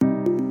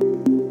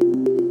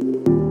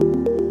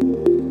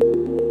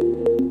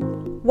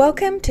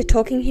Welcome to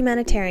Talking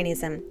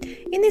Humanitarianism.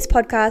 In this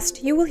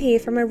podcast, you will hear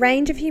from a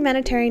range of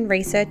humanitarian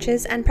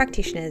researchers and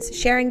practitioners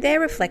sharing their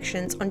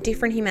reflections on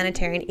different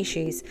humanitarian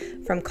issues,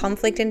 from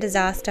conflict and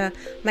disaster,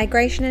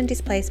 migration and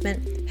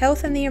displacement,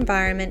 health and the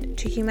environment,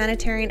 to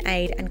humanitarian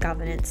aid and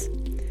governance.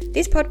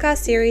 This podcast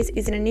series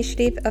is an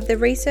initiative of the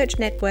Research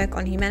Network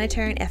on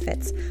Humanitarian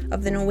Efforts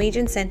of the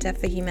Norwegian Centre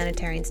for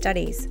Humanitarian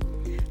Studies.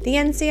 The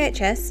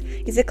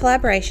NCHS is a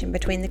collaboration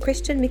between the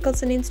Christian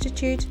Michelsen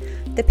Institute,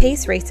 the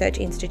Peace Research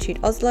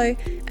Institute Oslo,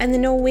 and the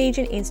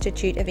Norwegian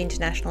Institute of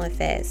International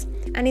Affairs,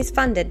 and is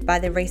funded by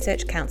the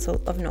Research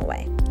Council of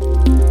Norway.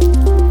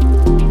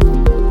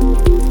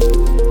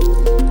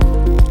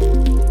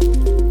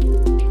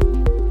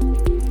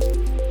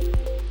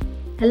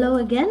 Hello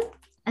again,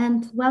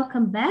 and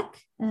welcome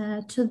back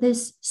to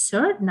this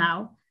third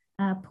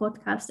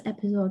podcast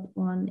episode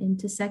on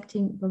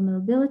intersecting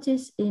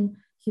vulnerabilities in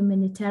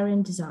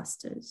humanitarian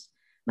disasters.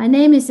 My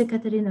name is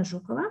Ekaterina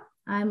Zhukova.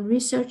 I'm a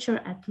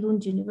researcher at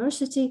Lund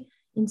University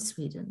in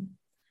Sweden.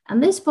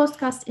 And this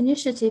podcast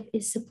initiative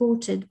is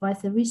supported by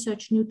the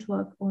Research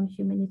Network on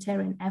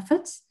Humanitarian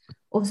Efforts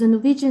of the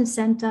Norwegian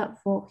Centre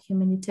for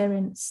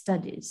Humanitarian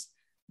Studies.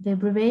 The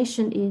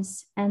abbreviation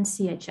is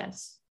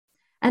NCHS.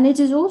 And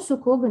it is also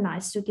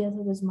co-organized together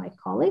with my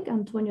colleague,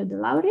 Antonio De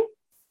Lauri,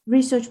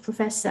 research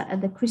professor at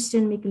the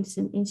Christian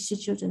Michelsen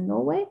Institute in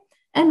Norway,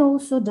 and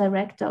also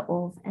director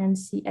of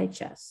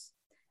NCHS.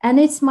 And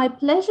it's my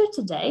pleasure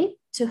today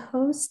to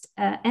host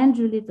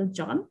Andrew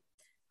Littlejohn,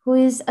 who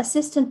is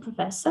assistant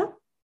professor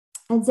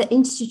at the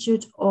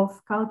Institute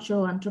of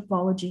Cultural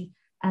Anthropology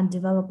and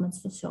Development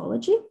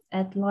Sociology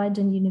at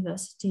Leiden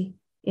University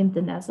in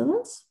the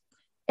Netherlands.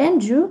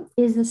 Andrew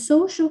is a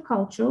social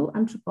cultural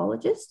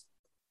anthropologist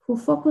who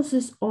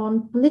focuses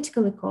on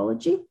political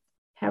ecology,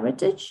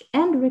 heritage,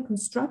 and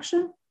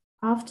reconstruction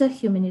after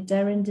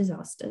humanitarian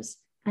disasters.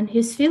 And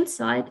his field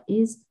site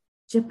is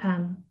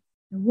Japan.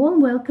 A warm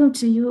welcome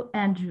to you,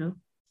 Andrew.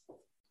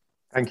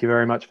 Thank you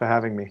very much for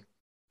having me.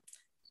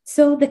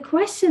 So the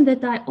question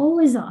that I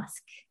always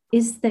ask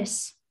is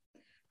this: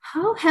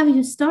 how have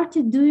you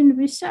started doing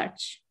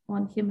research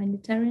on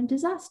humanitarian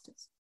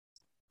disasters?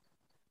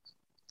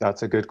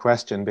 That's a good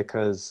question,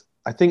 because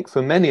I think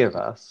for many of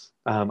us,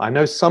 I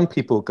know some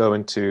people go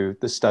into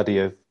the study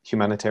of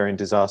humanitarian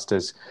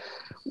disasters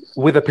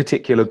with a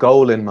particular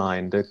goal in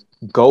mind, a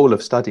goal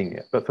of studying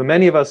it. But for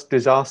many of us,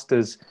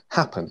 disasters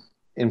happen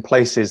in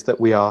places that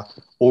we are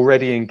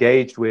already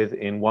engaged with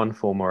in one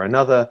form or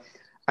another,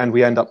 and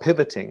we end up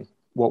pivoting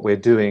what we're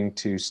doing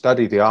to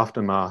study the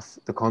aftermath,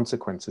 the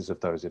consequences of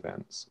those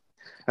events.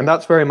 And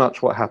that's very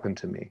much what happened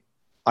to me.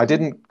 I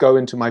didn't go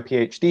into my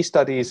PhD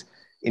studies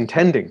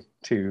intending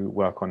to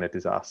work on a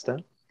disaster.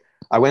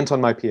 I went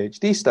on my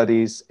PhD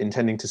studies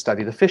intending to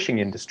study the fishing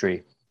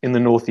industry in the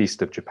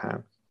northeast of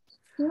Japan.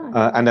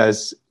 And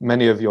as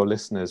many of your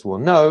listeners will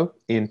know,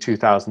 in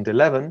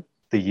 2011,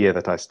 the year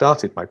that I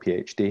started my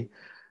PhD,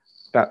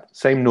 that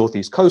same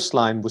northeast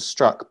coastline was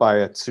struck by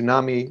a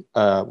tsunami,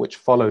 which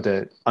followed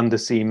an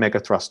undersea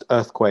megathrust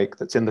earthquake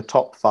that's in the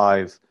top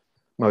 5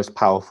 most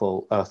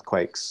powerful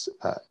earthquakes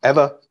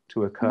ever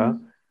to occur.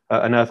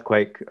 An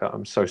earthquake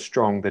so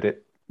strong that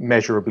it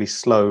measurably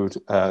slowed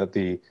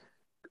the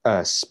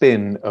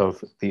spin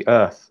of the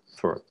Earth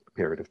for a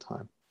period of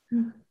time.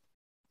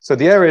 So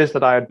the areas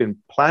that I had been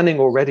planning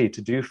already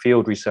to do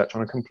field research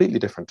on a completely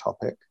different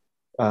topic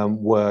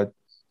were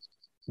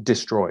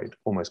destroyed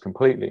almost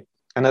completely.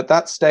 And at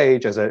that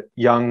stage, as a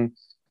young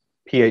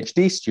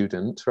PhD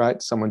student, right,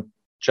 someone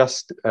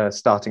just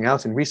starting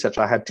out in research,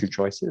 I had 2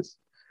 choices.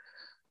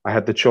 I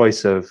had the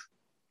choice of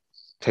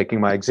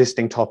taking my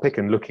existing topic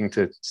and looking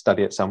to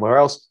study it somewhere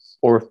else,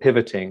 or of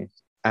pivoting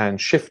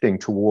and shifting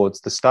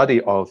towards the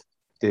study of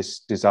this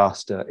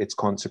disaster, its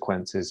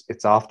consequences,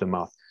 its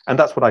aftermath. And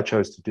that's what I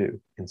chose to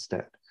do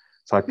instead.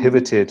 So I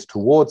pivoted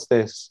towards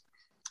this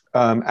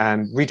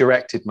and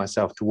redirected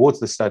myself towards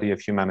the study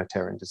of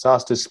humanitarian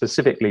disasters,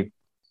 specifically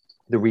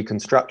the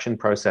reconstruction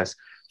process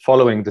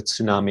following the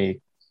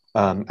tsunami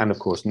and, of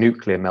course,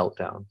 nuclear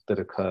meltdown that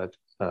occurred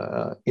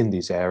in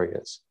these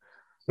areas.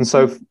 And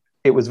so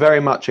it was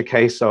very much a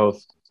case of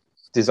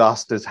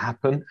disasters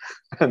happen,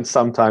 and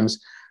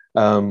sometimes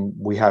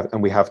we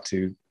have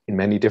to, in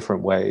many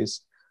different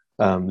ways,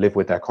 live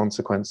with their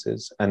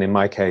consequences. And in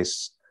my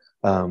case,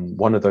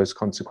 one of those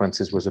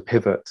consequences was a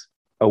pivot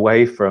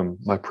away from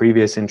my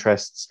previous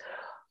interests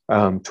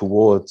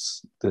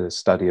towards the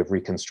study of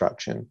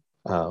reconstruction,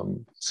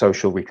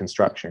 social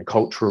reconstruction,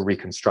 cultural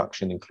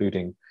reconstruction,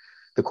 including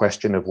the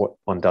question of what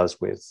one does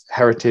with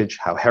heritage,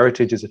 how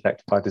heritage is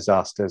affected by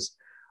disasters,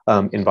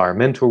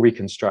 environmental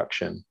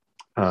reconstruction,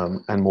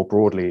 and more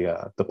broadly,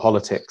 the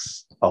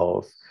politics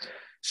of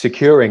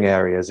securing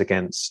areas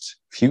against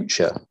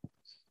future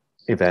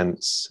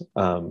events,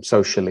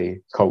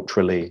 socially,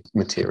 culturally,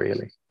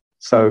 materially.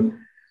 So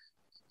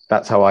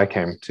that's how I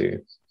came to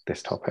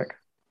this topic.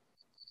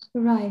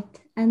 Right.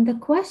 And the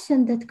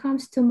question that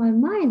comes to my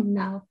mind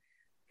now,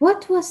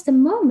 what was the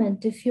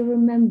moment, if you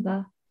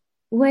remember,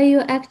 where you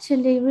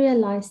actually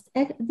realized,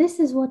 this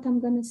is what I'm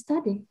going to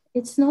study?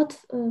 It's not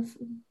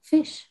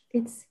fish,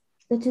 it's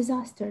the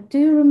disaster. Do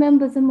you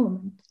remember the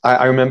moment?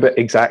 I remember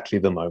exactly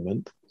the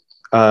moment.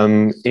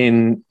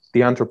 In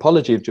the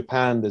anthropology of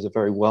Japan, there's a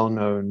very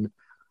well-known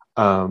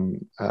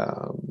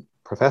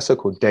professor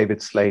called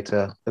David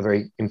Slater, a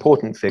very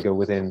important figure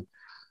within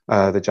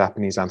the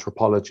Japanese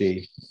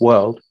anthropology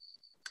world.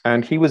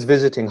 And he was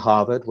visiting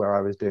Harvard, where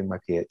I was doing my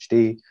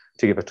PhD,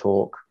 to give a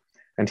talk.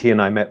 And he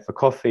and I met for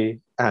coffee.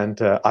 And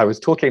I was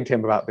talking to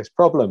him about this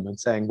problem and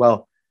saying,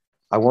 well,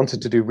 I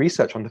wanted to do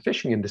research on the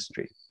fishing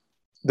industry.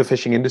 The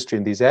fishing industry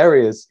in these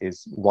areas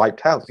is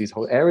wiped out. These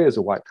whole areas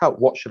are wiped out.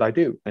 What should I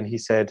do? And he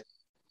said,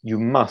 you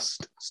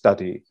must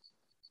study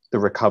the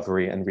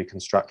recovery and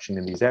reconstruction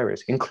in these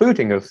areas,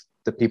 including of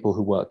the people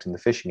who worked in the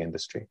fishing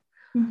industry.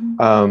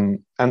 Mm-hmm.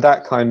 And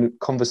that kind of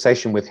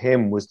conversation with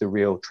him was the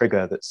real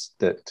trigger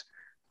that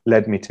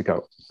led me to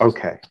go,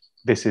 okay,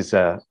 this is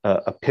a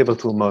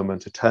pivotal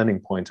moment, a turning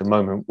point, a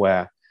moment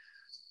where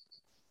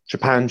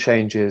Japan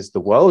changes, the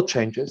world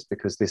changes,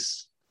 because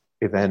this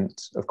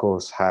event, of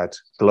course, had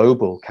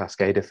global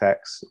cascade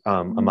effects.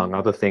 Among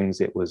other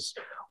things, it was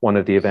one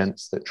of the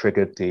events that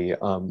triggered the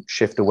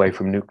shift away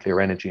from nuclear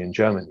energy in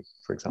Germany,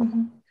 for example.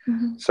 Mm-hmm.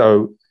 Mm-hmm.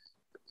 So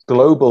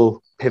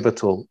global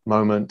pivotal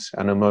moment,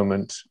 and a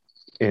moment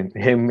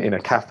in a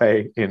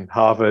cafe in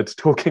Harvard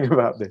talking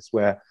about this,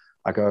 where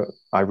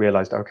I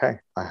realized, okay,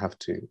 I have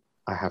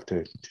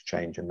to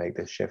change and make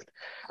this shift.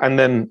 And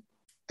then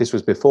this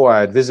was before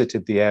I had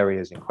visited the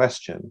areas in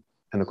question.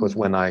 And of course,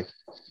 when I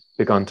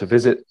begun to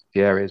visit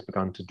the areas,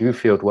 begun to do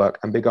field work,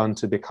 and begun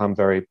to become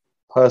very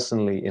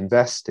personally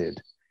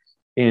invested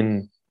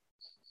in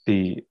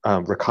the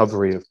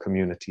recovery of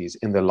communities,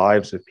 in the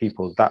lives of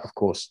people, that of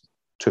course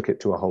took it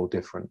to a whole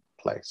different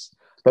place.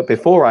 But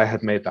before I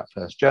had made that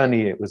first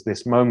journey, it was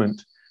this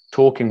moment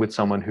talking with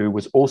someone who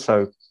was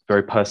also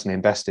very personally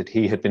invested.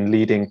 He had been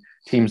leading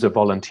teams of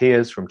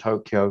volunteers from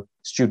Tokyo,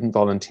 student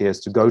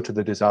volunteers, to go to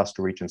the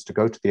disaster regions, to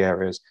go to the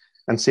areas,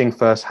 and seeing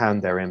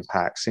firsthand their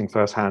impact, seeing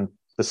firsthand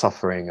the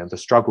suffering and the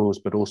struggles,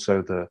 but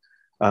also the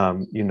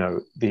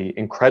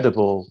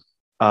incredible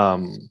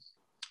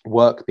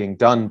work being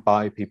done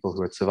by people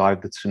who had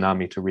survived the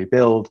tsunami to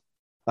rebuild.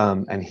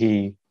 And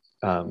he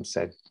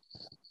said,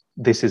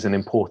 this is an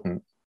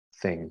important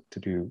thing to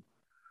do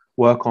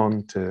work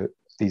on.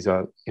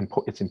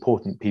 It's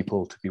important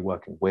people to be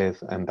working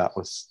with. And that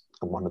was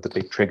one of the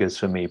big triggers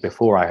for me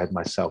before I had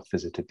myself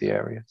visited the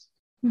areas.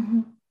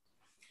 Mm-hmm.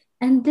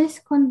 And this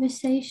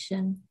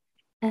conversation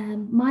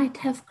might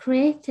have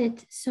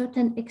created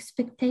certain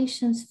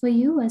expectations for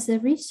you as a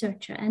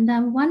researcher. And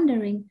I'm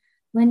wondering,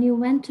 when you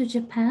went to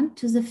Japan,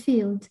 to the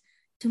field,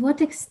 to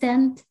what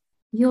extent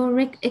your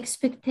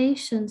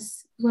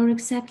expectations were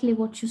exactly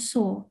what you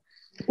saw?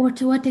 Or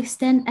to what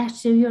extent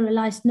actually you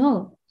realized,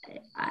 no,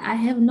 I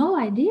have no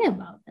idea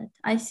about that.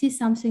 I see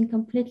something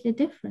completely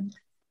different.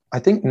 I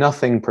think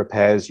nothing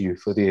prepares you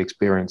for the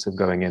experience of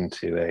going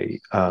into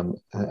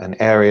an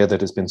area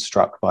that has been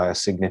struck by a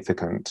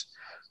significant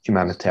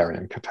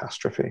humanitarian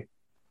catastrophe.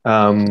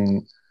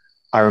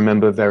 I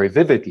remember very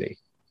vividly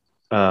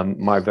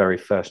my very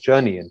first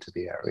journey into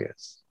the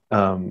areas,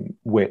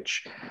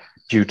 which,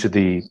 due to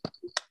the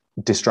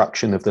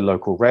destruction of the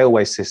local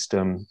railway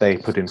system, they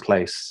put in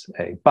place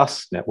a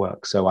bus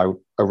network. So I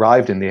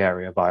arrived in the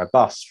area via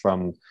bus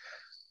from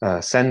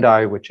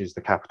Sendai, which is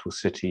the capital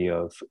city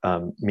of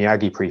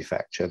Miyagi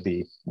Prefecture,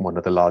 one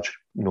of the large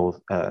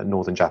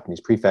northern Japanese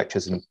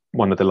prefectures and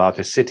one of the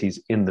largest cities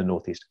in the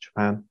northeast of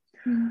Japan.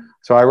 Mm.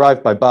 So I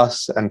arrived by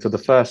bus, and for the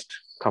first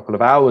couple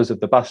of hours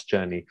of the bus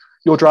journey,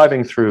 you're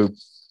driving through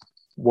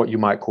what you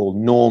might call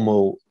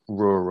normal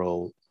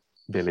rural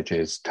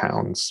villages,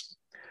 towns.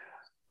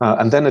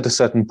 And then at a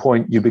certain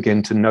point, you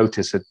begin to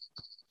notice a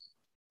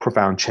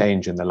profound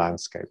change in the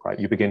landscape, right?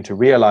 You begin to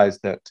realize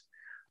that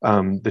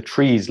the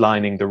trees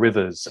lining the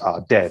rivers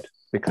are dead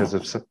because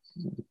of,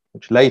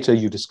 which later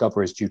you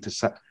discover is due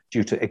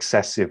to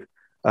excessive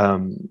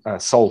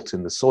salt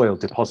in the soil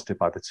deposited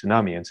by the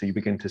tsunami. And so you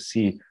begin to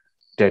see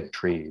dead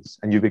trees,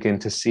 and you begin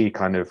to see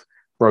kind of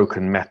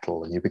broken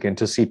metal, and you begin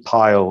to see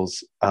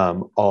piles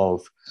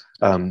of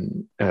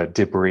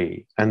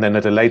debris. And then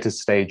at a later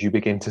stage, you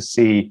begin to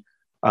see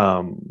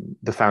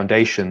the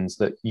foundations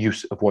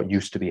of what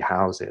used to be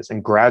houses,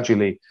 and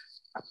gradually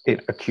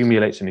it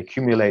accumulates,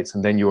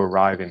 and then you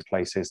arrive in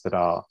places that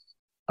are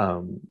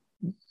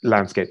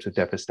landscapes of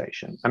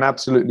devastation, and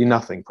absolutely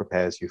nothing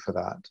prepares you for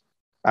that.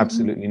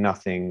 Absolutely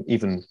nothing,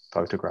 even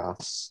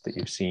photographs that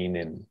you've seen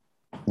in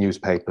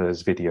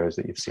newspapers, videos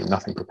that you've seen,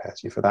 nothing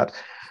prepares you for that.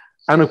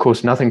 And of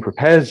course, nothing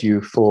prepares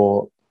you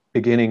for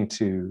beginning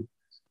to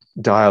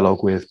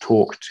dialogue with,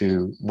 talk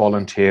to,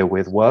 volunteer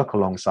with, work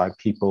alongside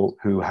people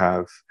who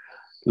have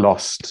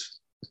lost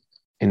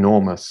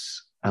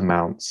enormous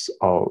amounts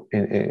of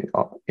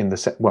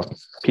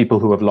people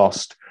who have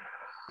lost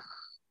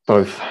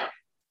both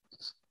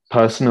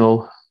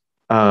personal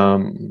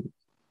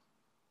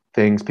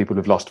things, people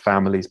who've lost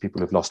families,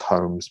 people who've lost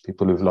homes,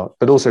 people who've lost,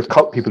 but also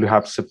people who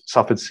have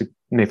suffered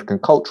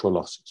significant cultural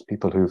losses,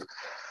 people who've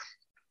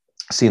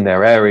seen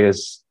their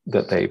areas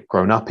that they've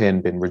grown up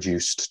in been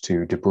reduced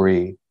to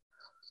debris.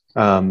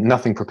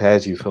 Nothing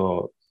prepares you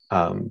for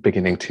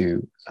beginning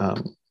to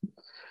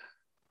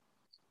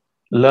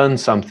learn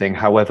something,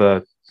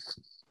 however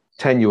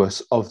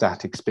tenuous, of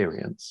that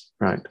experience,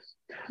 right?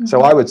 Mm-hmm.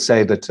 So I would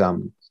say that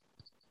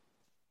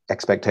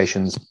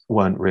expectations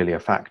weren't really a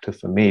factor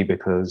for me,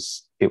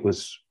 because it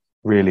was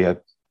really a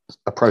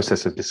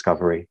process of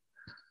discovery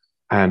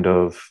and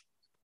of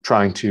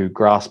trying to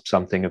grasp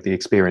something of the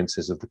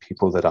experiences of the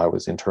people that I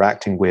was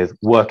interacting with,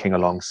 working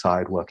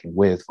alongside, working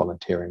with,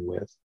 volunteering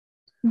with.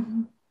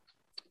 Mm-hmm.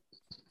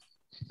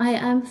 I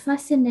am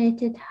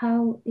fascinated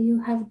how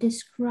you have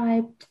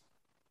described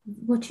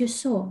what you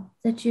saw,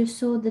 that you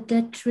saw the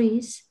dead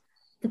trees,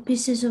 the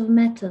pieces of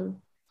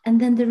metal,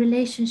 and then the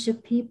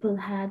relationship people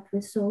had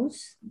with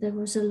those. There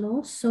was a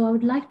loss. So I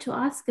would like to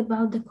ask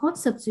about the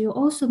concepts. You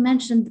also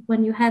mentioned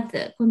when you had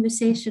the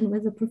conversation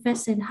with the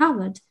professor in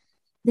Harvard,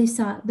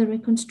 these are the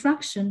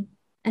reconstruction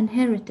and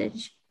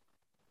heritage.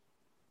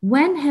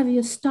 When have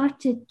you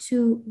started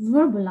to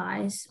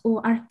verbalize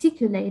or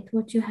articulate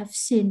what you have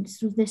seen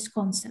through these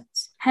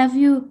concepts? Have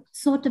you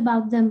thought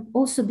about them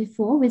also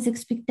before with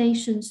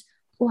expectations,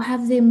 or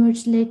have they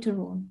emerged later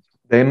on?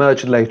 They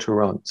emerged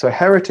later on. So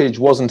heritage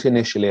wasn't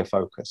initially a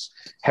focus.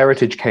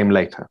 Heritage came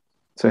later.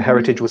 So mm-hmm.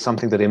 heritage was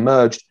something that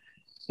emerged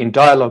in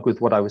dialogue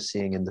with what I was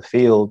seeing in the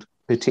field,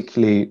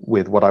 particularly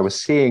with what I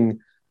was seeing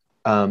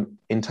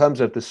in terms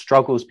of the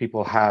struggles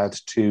people had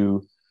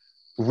to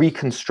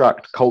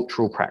reconstruct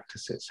cultural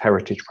practices,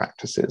 heritage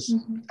practices,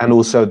 mm-hmm. and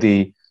also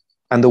the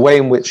way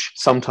in which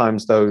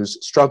sometimes those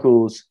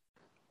struggles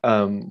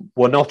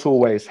were not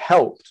always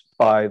helped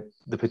by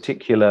the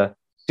particular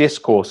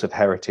discourse of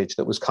heritage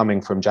that was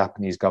coming from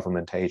Japanese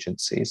government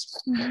agencies.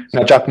 Mm-hmm.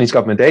 Now, Japanese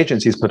government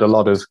agencies put a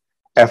lot of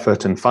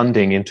effort and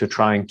funding into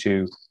trying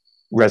to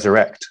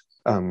resurrect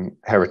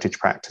heritage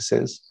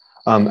practices,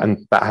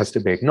 and that has to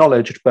be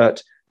acknowledged,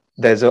 but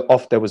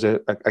there was a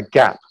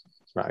gap,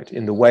 right,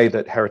 in the way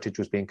that heritage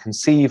was being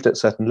conceived at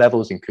certain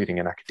levels, including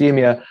in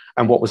academia,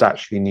 and what was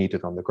actually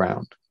needed on the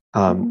ground.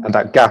 And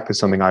that gap is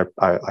something I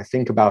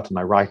think about and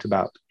I write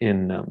about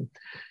in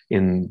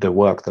the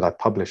work that I've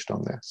published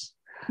on this.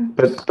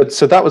 But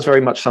so that was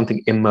very much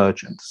something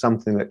emergent,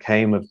 something that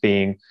came of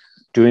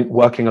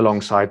working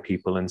alongside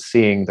people and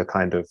seeing the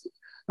kind of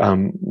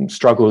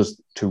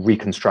struggles to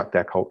reconstruct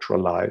their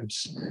cultural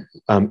lives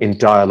in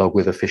dialogue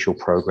with official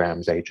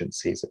programs,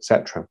 agencies,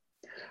 etc.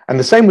 And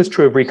the same was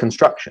true of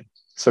reconstruction.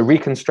 So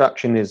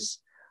reconstruction is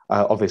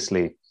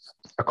obviously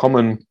a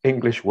common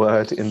English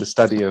word in the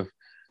study of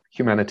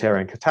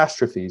humanitarian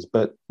catastrophes,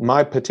 but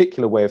my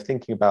particular way of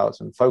thinking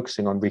about and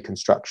focusing on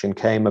reconstruction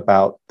came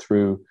about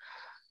through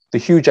the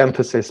huge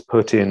emphasis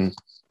put in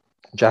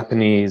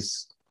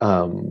Japanese,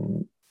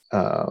 the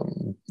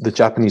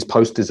Japanese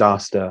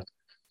post-disaster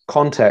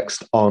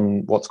context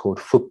on what's called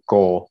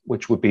fukko,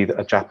 which would be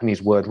a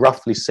Japanese word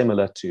roughly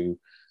similar to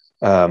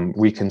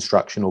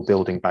reconstruction or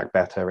building back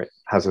better. It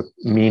has a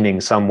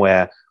meaning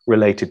somewhere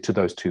related to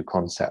those two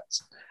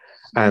concepts.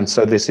 And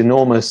so this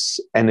enormous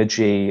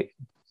energy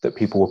that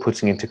people were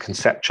putting into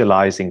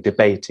conceptualizing,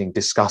 debating,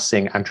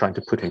 discussing, and trying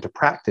to put into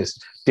practice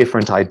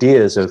different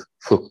ideas of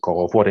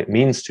fukko, of what it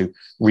means to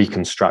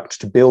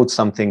reconstruct, to build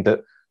something that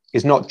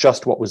is not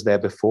just what was there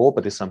before,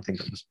 but is something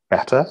that was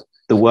better.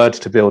 The word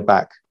to build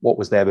back what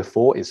was there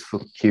before is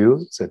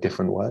fukkyu. It's a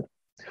different word.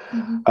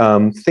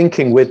 Mm-hmm.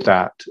 Thinking with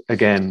that,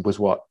 again, was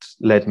what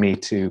led me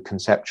to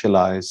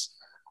conceptualize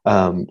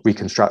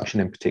reconstruction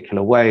in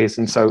particular ways.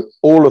 And so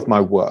all of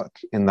my work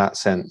in that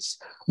sense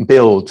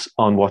builds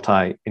on what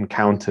I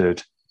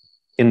encountered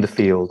in the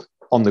field,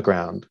 on the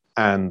ground,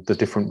 and the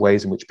different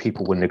ways in which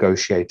people were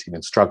negotiating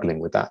and struggling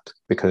with that.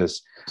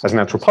 Because as an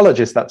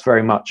anthropologist, that's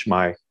very much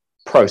my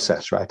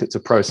process, right? It's a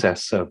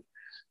process of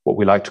what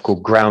we like to call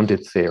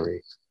grounded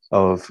theory,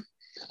 of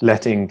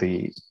letting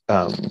the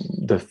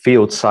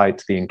field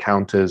site, the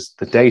encounters,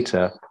 the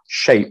data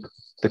shape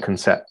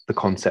the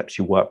concepts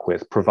you work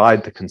with,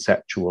 provide the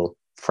conceptual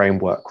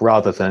framework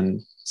rather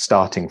than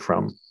starting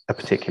from a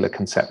particular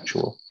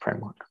conceptual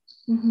framework.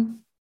 Mm-hmm.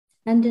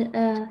 And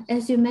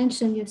as you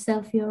mentioned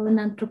yourself, you're an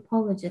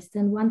anthropologist.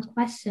 And one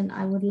question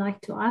I would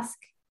like to ask,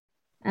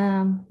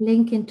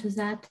 link into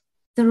that,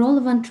 the role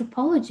of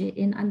anthropology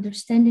in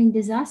understanding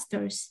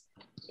disasters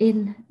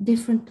in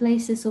different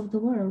places of the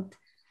world.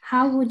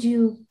 How would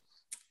you,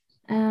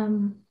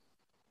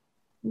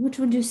 what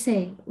would you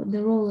say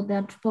the role that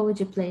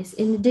anthropology plays,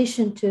 in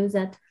addition to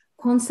that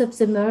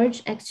concepts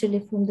emerge actually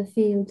from the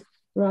field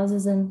rather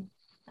than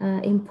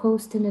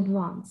imposed in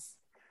advance?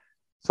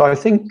 So I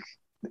think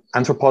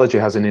anthropology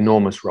has an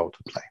enormous role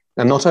to play.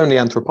 And not only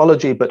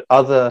anthropology, but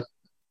other,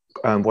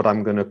 what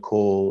I'm going to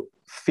call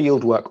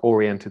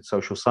fieldwork-oriented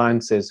social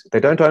sciences. They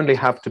don't only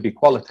have to be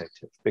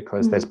qualitative,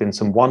 because there's been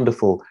some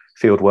wonderful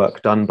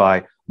fieldwork done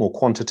by more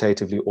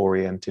quantitatively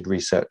oriented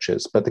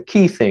researchers. But the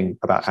key thing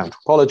about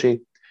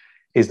anthropology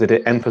is that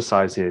it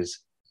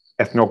emphasizes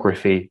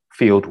ethnography,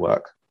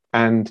 fieldwork.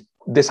 And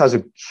this has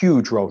a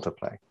huge role to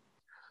play,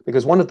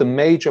 because one of the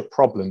major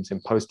problems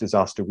in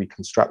post-disaster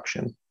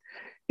reconstruction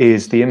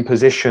is the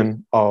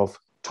imposition of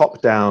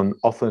top-down,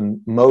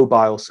 often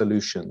mobile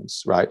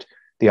solutions, right?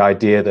 The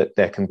idea that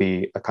there can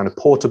be a kind of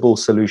portable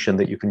solution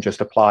that you can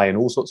just apply in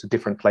all sorts of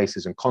different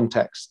places and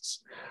contexts.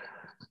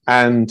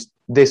 And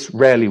this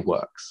rarely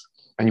works.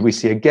 And we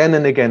see again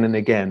and again and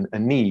again a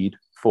need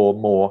for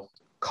more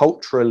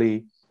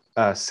culturally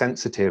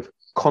sensitive,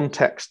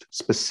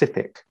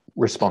 context-specific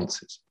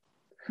responses.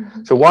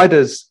 Mm-hmm. So why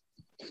does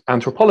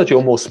anthropology,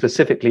 or more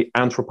specifically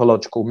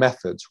anthropological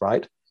methods,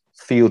 right?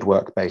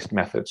 Fieldwork-based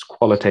methods,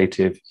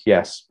 qualitative,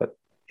 yes, but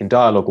in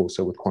dialogue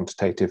also with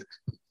quantitative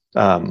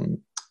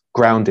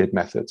grounded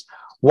methods.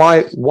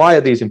 Why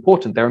are these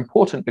important? They're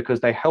important because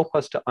they help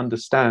us to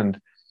understand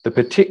the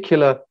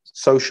particular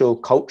social,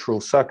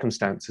 cultural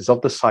circumstances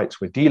of the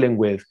sites we're dealing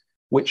with,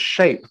 which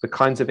shape the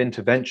kinds of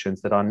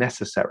interventions that are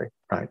necessary,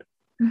 right?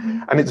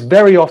 Mm-hmm. And it's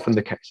very often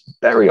the case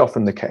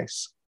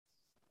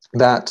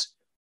that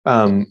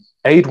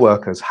aid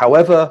workers,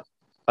 however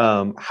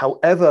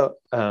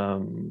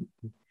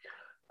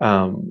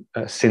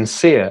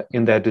sincere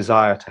in their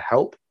desire to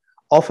help,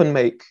 often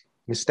make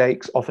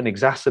mistakes, often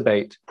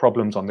exacerbate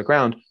problems on the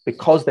ground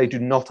because they do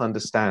not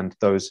understand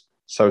those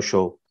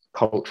social,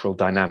 cultural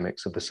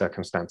dynamics of the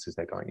circumstances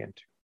they're going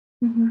into.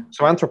 Mm-hmm.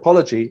 So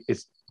anthropology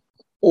is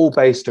all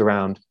based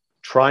around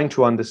trying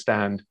to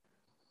understand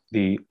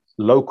the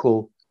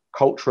local,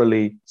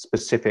 culturally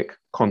specific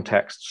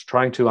contexts,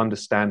 trying to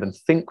understand and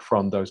think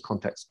from those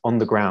contexts on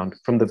the ground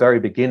from the very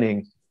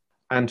beginning,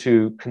 and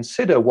to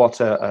consider what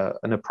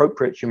an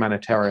appropriate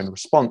humanitarian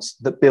response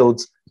that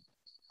builds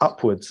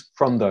upwards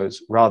from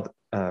those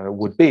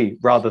would be,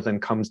 rather than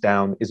comes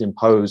down, is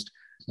imposed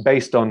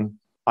based on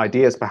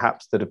ideas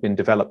perhaps that have been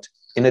developed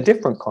in a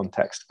different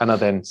context and are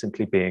then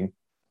simply being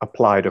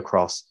applied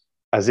across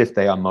as if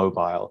they are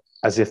mobile,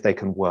 as if they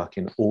can work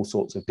in all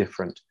sorts of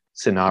different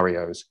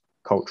scenarios,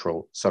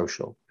 cultural,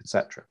 social,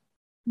 etc.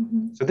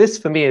 Mm-hmm. So this,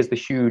 for me, is the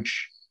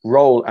huge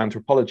role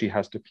anthropology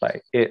has to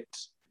play. It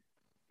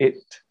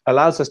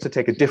allows us to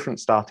take a different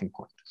starting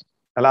point,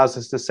 allows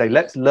us to say,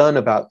 let's learn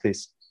about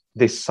this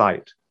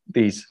site,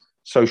 these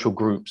social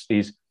groups,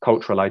 these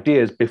cultural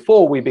ideas,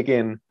 before we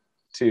begin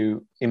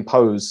to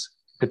impose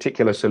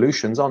particular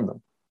solutions on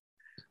them.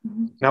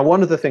 Mm-hmm. Now,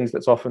 one of the things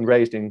that's often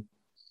raised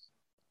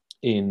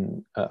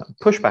in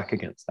pushback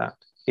against that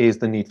is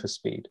the need for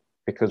speed,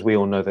 because we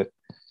all know that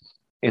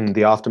in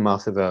the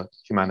aftermath of a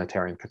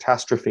humanitarian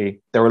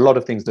catastrophe, there are a lot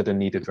of things that are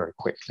needed very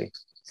quickly: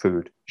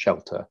 food,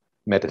 shelter,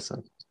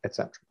 medicine,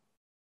 etc.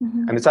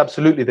 Mm-hmm. And it's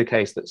absolutely the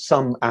case that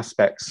some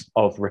aspects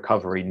of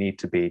recovery need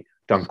to be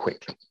done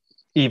quickly,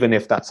 even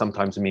if that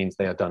sometimes means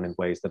they are done in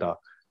ways that are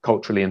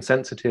culturally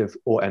insensitive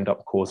or end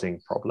up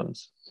causing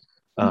problems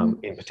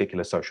in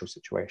particular social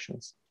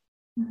situations.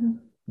 Mm-hmm.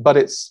 But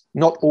it's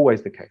not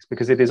always the case,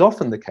 because it is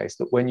often the case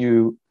that when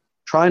you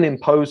try and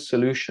impose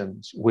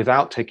solutions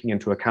without taking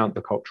into account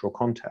the cultural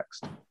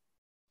context,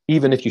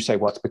 even if you say,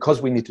 well, it's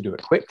because we need to do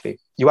it quickly,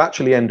 you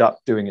actually end up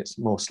doing it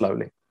more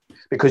slowly,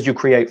 because you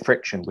create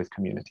friction with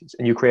communities,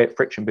 and you create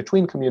friction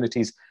between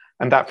communities,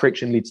 and that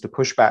friction leads to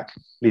pushback,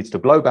 leads to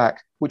blowback,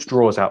 which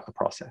draws out the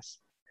process.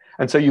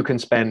 And so you can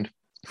spend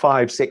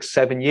 5, 6,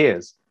 7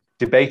 years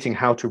debating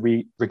how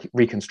to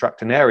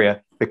reconstruct an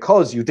area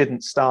because you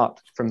didn't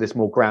start from this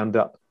more ground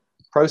up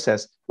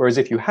process. Whereas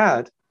if you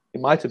had,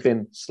 it might have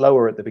been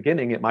slower at the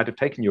beginning. It might have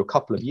taken you a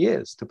couple of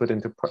years to put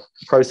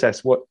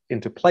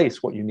into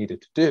place what you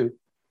needed to do.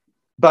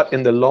 But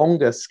in the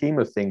longer scheme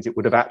of things, it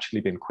would have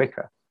actually been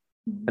quicker.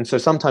 And so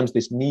sometimes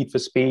this need for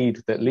speed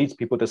that leads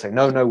people to say,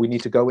 no, we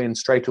need to go in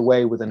straight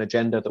away with an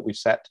agenda that we've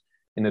set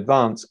in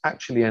advance,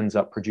 actually ends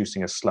up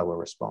producing a slower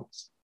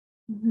response.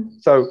 Mm-hmm.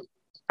 So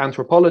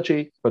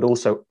anthropology, but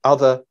also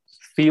other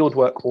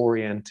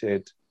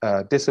fieldwork-oriented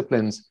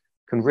disciplines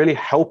can really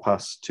help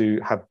us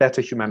to have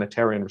better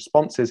humanitarian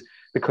responses,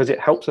 because it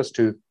helps us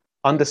to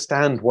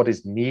understand what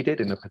is needed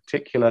in a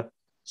particular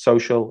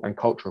social and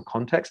cultural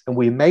context. And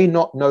we may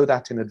not know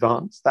that in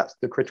advance. That's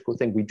the critical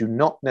thing. We do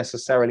not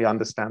necessarily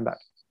understand that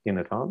in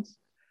advance.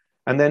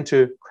 And then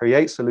to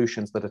create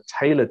solutions that are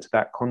tailored to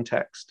that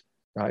context,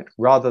 right,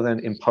 rather than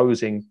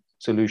imposing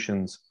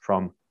solutions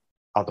from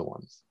other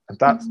ones. And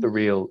that's the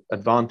real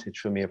advantage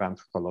for me of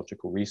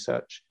anthropological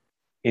research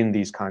in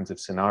these kinds of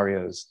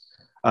scenarios,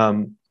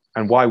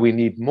 and why we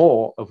need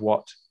more of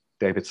what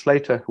David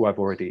Slater, who I've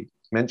already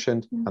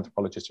mentioned,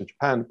 anthropologist of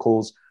Japan,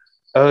 calls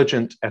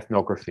urgent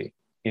ethnography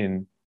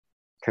in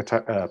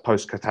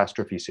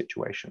post-catastrophe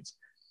situations.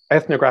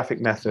 Ethnographic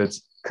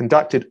methods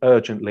conducted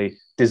urgently,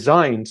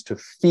 designed to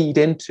feed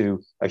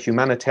into a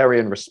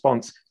humanitarian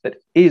response that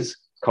is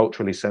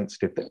culturally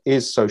sensitive, that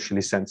is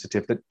socially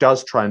sensitive, that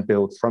does try and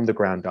build from the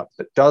ground up,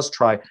 that does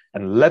try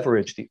and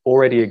leverage the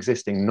already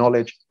existing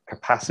knowledge,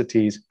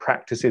 capacities,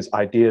 practices,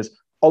 ideas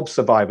of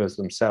survivors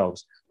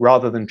themselves,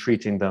 rather than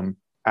treating them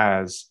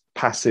as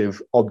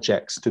passive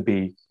objects to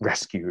be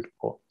rescued,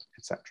 or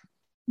etc.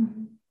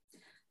 Mm-hmm.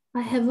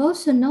 I have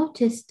also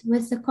noticed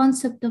with the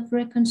concept of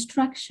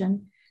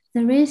reconstruction,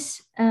 there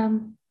is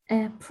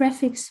a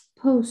prefix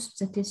post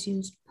that is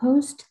used,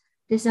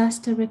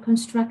 post-disaster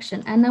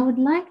reconstruction. And I would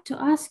like to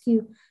ask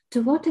you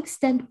to what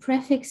extent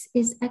prefix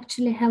is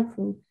actually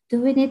helpful?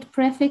 Do we need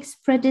prefix,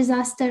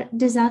 pre-disaster,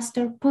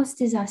 disaster,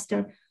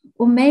 post-disaster?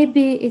 Or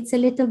maybe it's a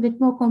little bit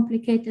more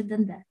complicated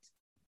than that?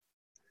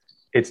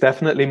 It's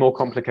definitely more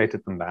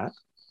complicated than that,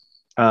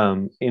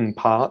 in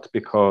part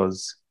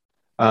because,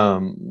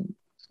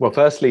 well,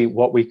 firstly,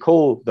 what we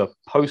call the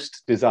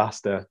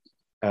post-disaster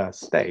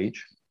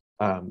stage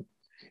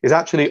is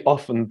actually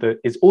often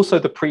is also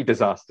the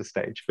pre-disaster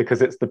stage,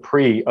 because it's the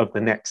pre of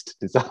the next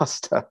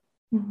disaster.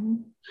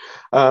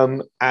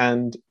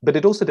 But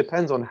it also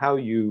depends on how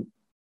you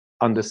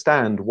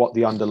understand what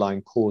the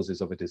underlying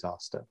causes of a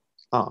disaster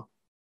are,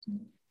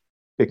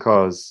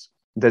 because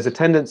there's a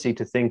tendency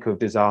to think of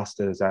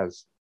disasters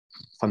as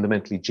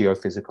fundamentally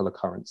geophysical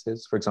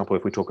occurrences. For example,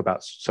 if we talk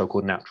about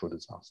so-called natural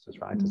disasters,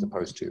 right, as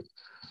opposed to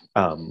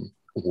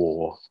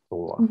war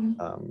or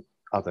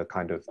other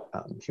kind of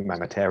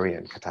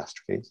humanitarian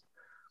catastrophes.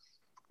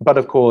 But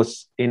of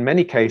course, in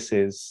many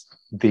cases,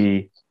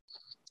 the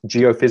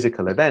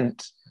geophysical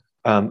event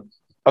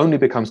only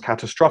becomes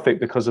catastrophic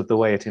because of the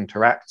way it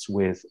interacts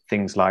with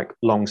things like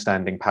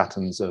long-standing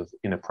patterns of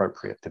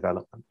inappropriate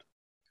development.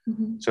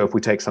 So if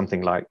we take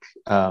something like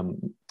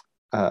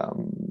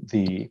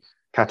the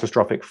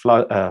catastrophic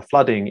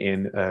flooding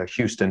in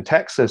Houston,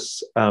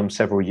 Texas,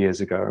 several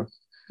years ago,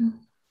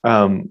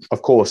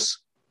 of course,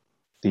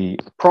 the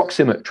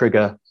proximate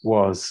trigger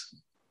was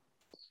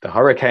the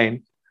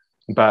hurricane,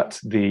 but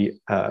the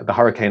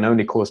hurricane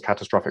only caused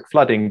catastrophic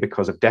flooding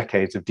because of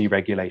decades of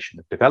deregulation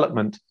of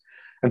development.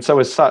 And so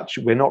as such,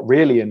 we're not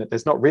really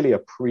there's not really a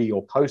pre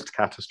or post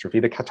catastrophe.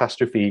 The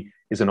catastrophe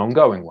is an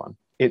ongoing one.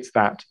 It's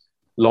that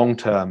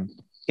long-term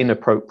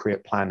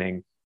inappropriate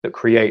planning that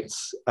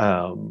creates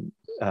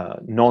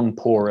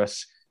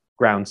non-porous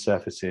ground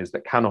surfaces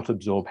that cannot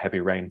absorb heavy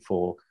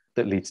rainfall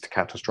that leads to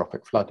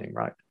catastrophic flooding,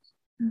 right?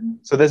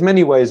 So there's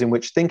many ways in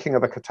which thinking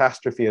of a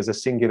catastrophe as a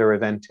singular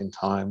event in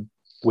time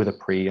with a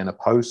pre and a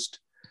post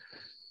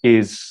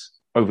is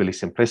overly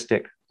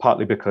simplistic,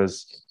 partly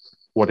because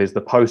what is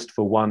the post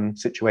for one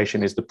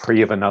situation is the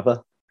pre of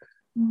another,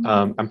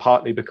 and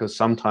partly because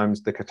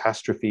sometimes the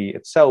catastrophe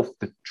itself,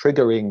 the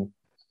triggering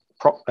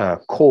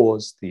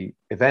cause, the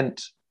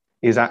event,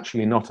 is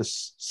actually not a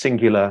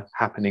singular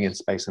happening in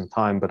space and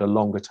time, but a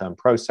longer term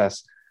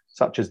process,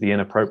 such as the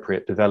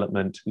inappropriate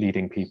development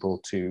leading people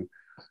to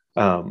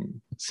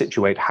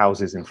situate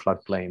houses in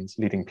floodplains,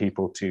 leading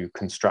people to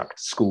construct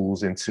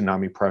schools in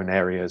tsunami-prone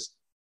areas,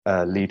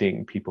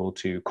 leading people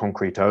to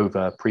concrete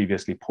over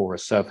previously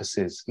porous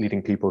surfaces,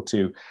 leading people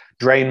to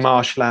drain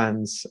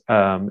marshlands,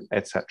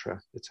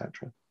 etc.,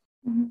 etc.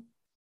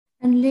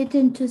 And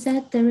leading to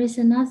that, there is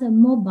another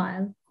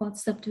mobile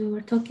concept. We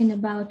were talking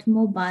about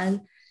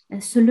mobile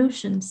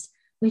solutions,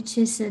 which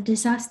is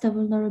disaster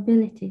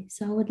vulnerability.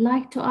 So I would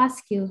like to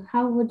ask you,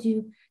 how would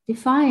you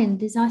define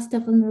disaster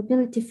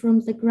vulnerability from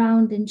the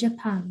ground in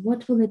Japan?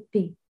 What will it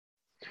be?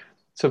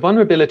 So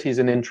vulnerability is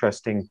an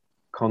interesting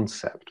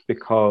concept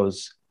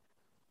because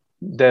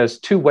there's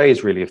two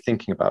ways really of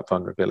thinking about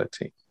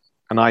vulnerability,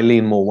 and I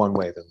lean more one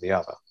way than the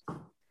other.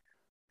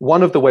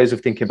 One of the ways of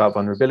thinking about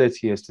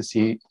vulnerability is to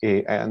see,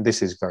 and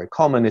this is very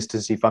common, is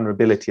to see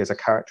vulnerability as a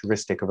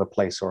characteristic of a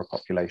place or a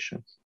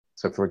population.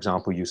 So for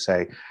example, you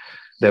say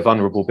they're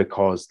vulnerable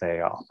because they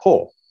are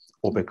poor,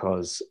 or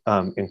because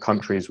in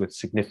countries with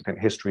significant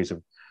histories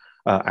of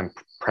and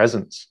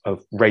presence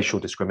of racial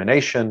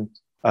discrimination,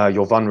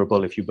 you're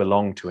vulnerable if you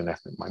belong to an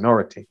ethnic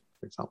minority,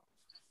 for example.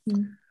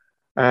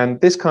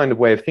 And this kind of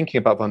way of thinking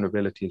about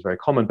vulnerability is very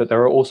common, but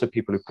there are also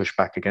people who push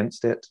back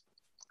against it.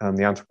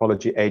 The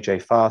anthropologist A.J.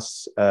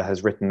 Fass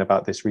has written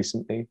about this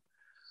recently,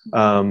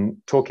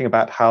 talking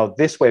about how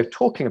this way of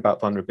talking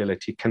about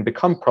vulnerability can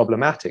become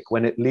problematic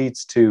when it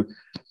leads to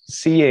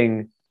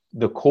seeing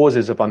the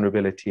causes of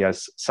vulnerability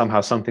as somehow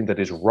something that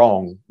is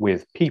wrong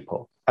with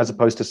people, as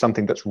opposed to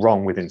something that's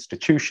wrong with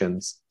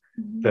institutions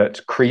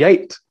that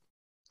create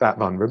that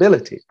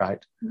vulnerability,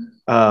 right?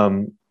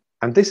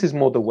 And this is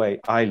more the way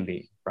I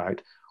lean,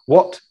 right?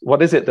 What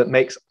is it that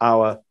makes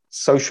our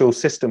social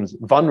systems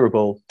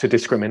vulnerable to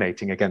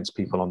discriminating against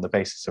people on the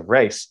basis of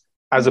race,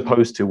 as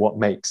opposed to what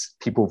makes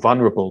people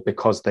vulnerable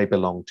because they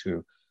belong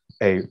to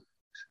a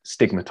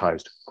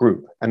stigmatized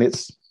group? And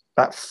it's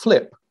that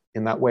flip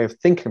in that way of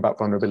thinking about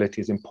vulnerability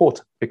is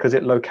important because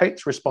it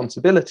locates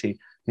responsibility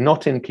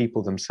not in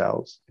people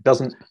themselves. It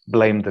doesn't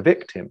blame the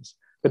victims,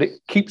 but it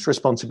keeps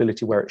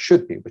responsibility where it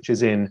should be, which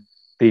is in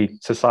the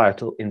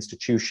societal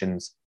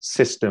institutions,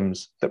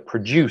 systems that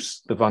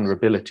produce the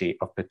vulnerability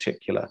of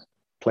particular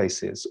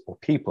places or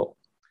people.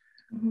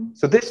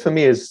 So this for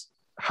me is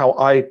how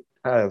I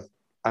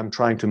am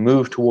trying to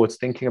move towards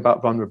thinking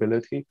about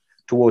vulnerability,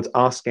 towards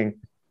asking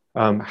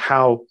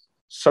how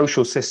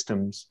social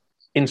systems,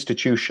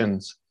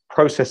 institutions,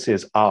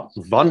 processes are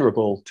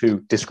vulnerable to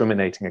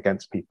discriminating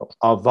against people,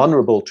 are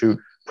vulnerable to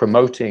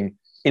promoting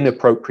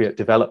inappropriate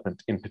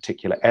development in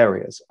particular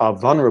areas, are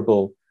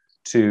vulnerable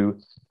to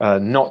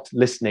not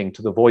listening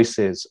to the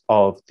voices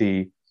of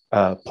the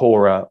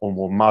poorer or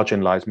more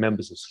marginalized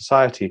members of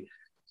society,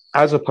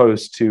 as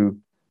opposed to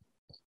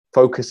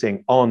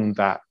focusing on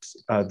that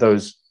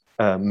those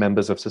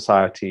members of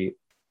society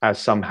as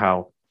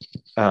somehow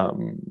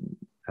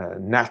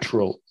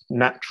natural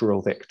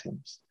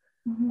victims,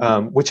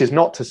 which is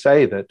not to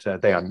say that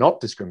they are not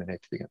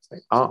discriminated against.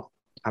 They are,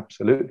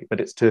 absolutely, but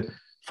it's to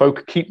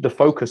keep the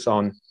focus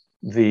on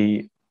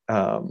the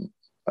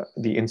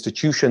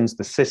institutions,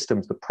 the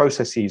systems, the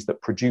processes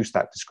that produce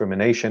that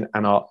discrimination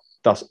and are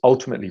thus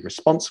ultimately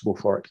responsible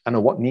for it and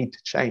are what need to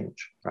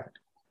change, right?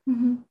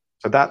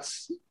 So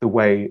that's the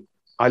way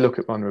I look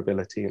at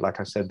vulnerability. Like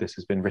I said, this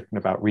has been written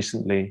about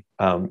recently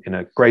in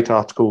a great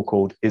article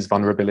called "Is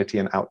Vulnerability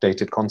an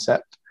Outdated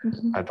Concept?"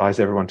 I advise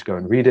everyone to go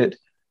and read it.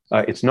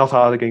 It's not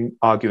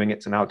arguing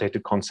it's an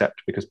outdated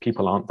concept because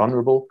people aren't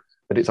vulnerable,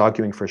 but it's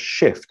arguing for a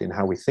shift in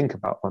how we think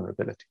about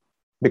vulnerability.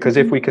 Because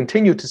if we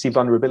continue to see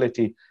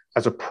vulnerability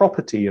as a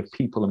property of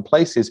people and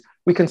places,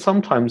 we can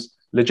sometimes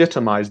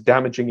legitimize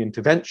damaging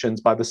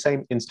interventions by the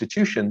same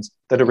institutions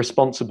that are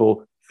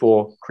responsible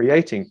for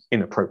creating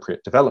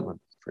inappropriate development,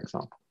 for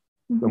example.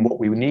 And what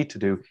we need to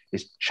do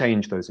is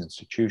change those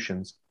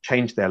institutions,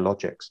 change their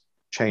logics,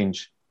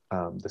 change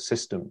the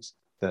systems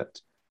that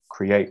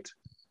create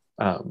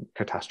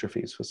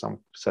catastrophes for some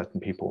certain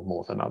people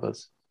more than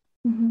others.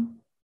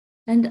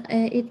 And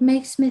it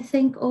makes me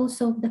think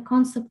also of the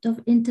concept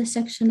of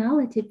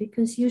intersectionality,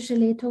 because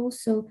usually it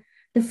also,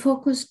 the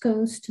focus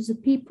goes to the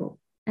people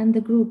and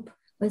the group,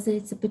 whether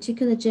it's a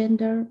particular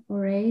gender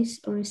or race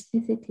or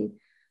ethnicity.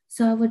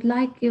 So I would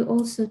like you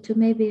also to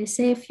maybe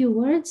say a few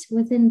words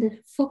within the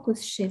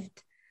focus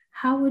shift.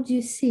 How would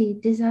you see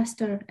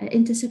disaster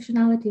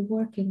intersectionality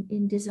working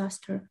in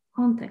disaster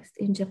context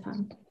in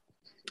Japan?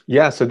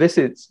 Yeah, so this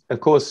is,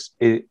 of course,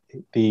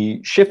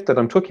 the shift that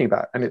I'm talking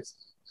about, and it's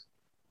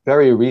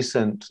very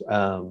recent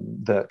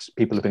that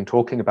people have been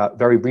talking about,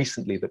 very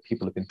recently that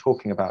people have been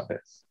talking about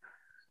this.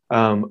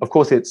 Of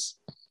course, it's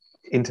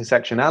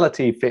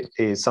intersectionality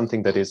is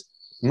something that is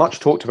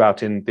much talked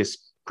about in this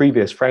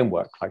previous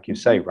framework, like you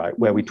say, right,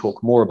 where we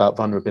talk more about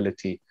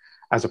vulnerability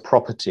as a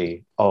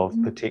property of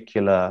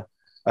particular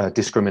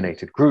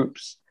discriminated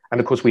groups. And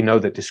of course, we know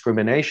that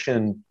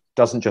discrimination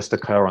doesn't just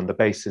occur on the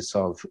basis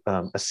of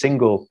a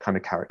single kind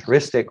of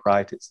characteristic,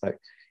 right? It's like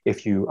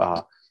if you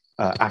are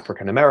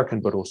African American,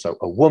 but also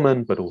a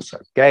woman, but also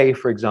gay,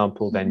 for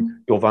example,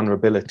 then your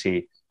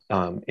vulnerability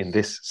in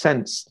this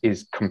sense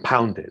is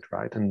compounded,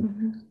 right?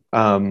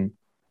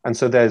 And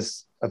so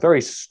there's a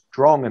very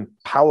strong and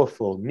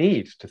powerful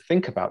need to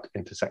think about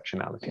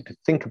intersectionality, to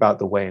think about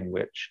the way in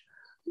which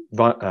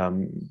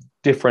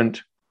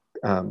different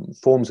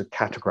forms of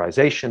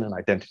categorization and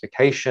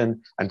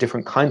identification and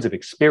different kinds of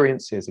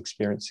experiences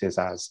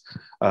as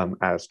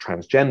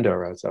transgender,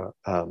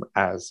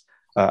 as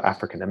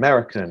African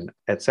American,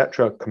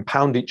 etc.,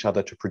 compound each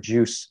other to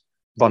produce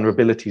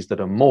vulnerabilities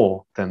that are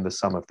more than the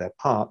sum of their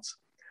parts.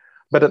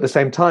 But at the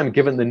same time,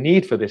 given the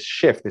need for this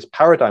shift, this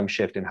paradigm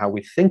shift in how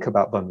we think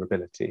about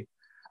vulnerability,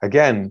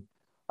 again,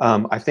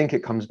 I think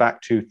it comes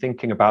back to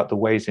thinking about the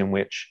ways in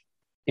which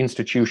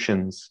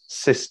institutions,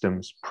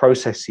 systems,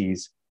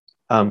 processes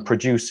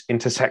produce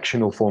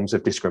intersectional forms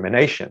of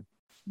discrimination,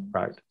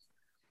 right?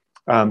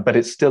 But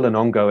it's still an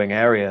ongoing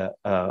area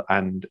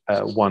and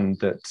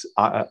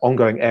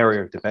ongoing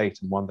area of debate,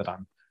 and one that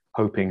I'm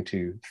hoping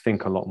to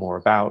think a lot more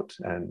about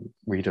and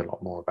read a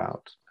lot more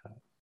about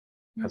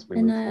as we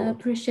move forward. I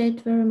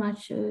appreciate very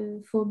much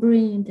for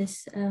bringing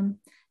this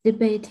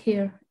debate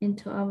here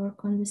into our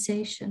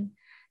conversation.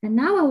 And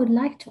now I would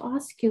like to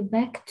ask you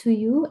back to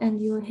you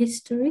and your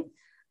history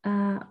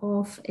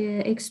of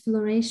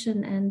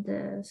exploration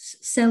and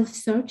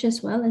self-search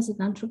as well as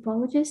an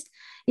anthropologist.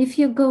 If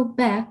you go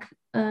back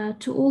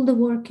to all the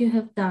work you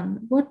have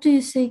done, what do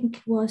you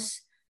think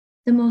was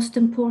the most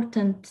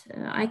important,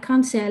 I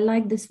can't say I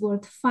like this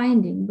word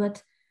finding,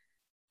 but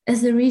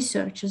as a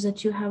researcher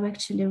that you have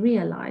actually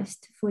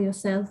realized for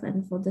yourself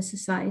and for the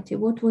society,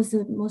 what was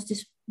the most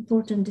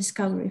important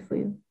discovery for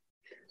you?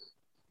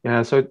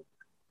 Yeah, so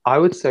I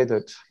would say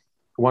that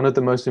one of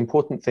the most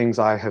important things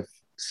I have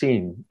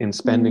seen in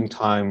spending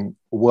time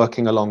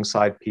working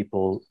alongside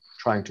people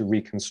trying to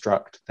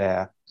reconstruct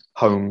their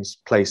homes,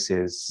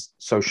 places,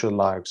 social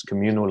lives,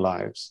 communal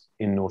lives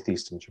in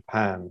northeastern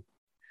Japan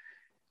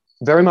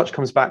very much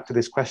comes back to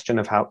this question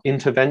of how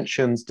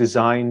interventions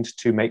designed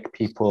to make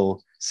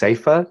people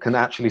safer can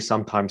actually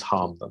sometimes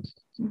harm them.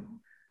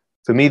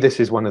 For me, this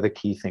is one of the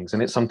key things,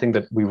 and it's something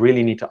that we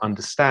really need to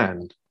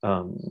understand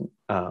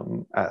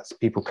as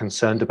people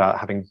concerned about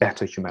having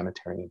better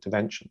humanitarian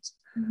interventions.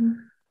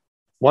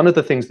 One of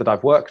the things that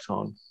I've worked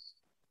on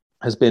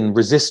has been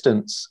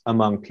resistance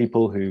among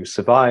people who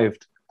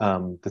survived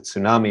the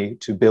tsunami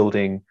to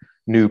building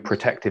new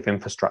protective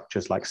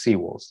infrastructures like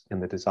seawalls in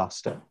the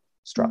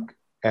disaster-struck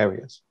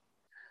areas.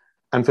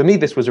 And for me,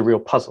 this was a real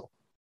puzzle.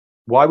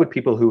 Why would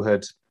people who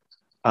had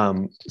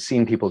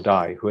seen people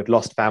die, who had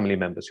lost family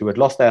members, who had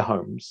lost their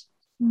homes,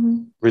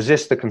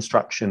 resist the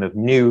construction of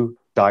new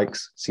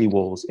dikes,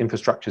 seawalls,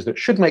 infrastructures that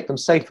should make them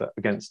safer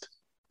against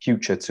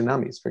future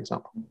tsunamis, for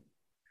example?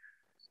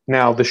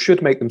 Now, the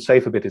should make them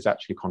safer bit is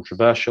actually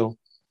controversial.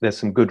 There's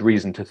some good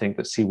reason to think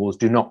that seawalls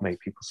do not make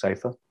people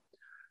safer.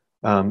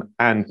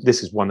 And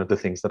this is one of the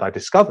things that I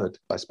discovered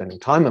by spending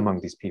time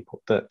among these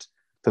people, that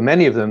for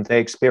many of them, they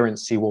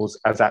experience seawalls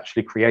as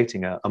actually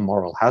creating a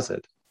moral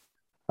hazard.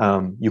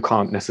 You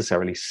can't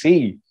necessarily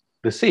see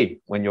the sea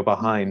when you're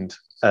behind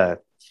a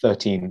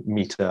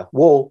 13-meter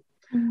wall.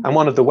 And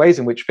one of the ways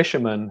in which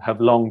fishermen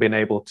have long been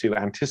able to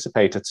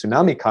anticipate a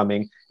tsunami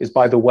coming is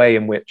by the way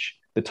in which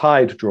the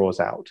tide draws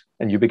out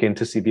and you begin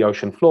to see the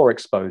ocean floor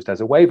exposed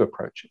as a wave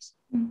approaches.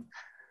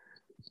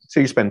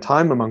 So you spend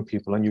time among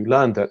people and you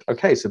learn that,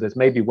 okay, so there's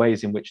maybe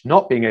ways in which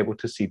not being able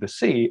to see the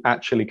sea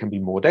actually can be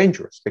more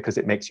dangerous, because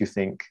it makes you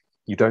think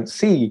you don't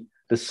see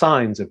the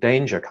signs of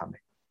danger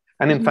coming.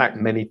 And in fact,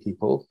 many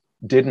people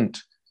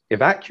didn't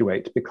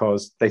evacuate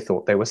because they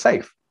thought they were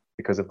safe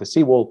because of the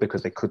seawall,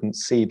 because they couldn't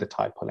see the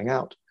tide pulling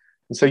out.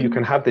 And so you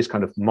can have this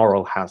kind of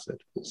moral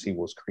hazard that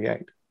seawalls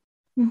create.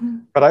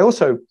 But I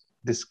also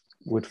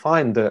would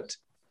find that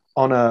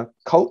on a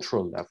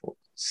cultural level,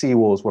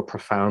 seawalls were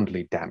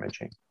profoundly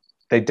damaging.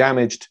 They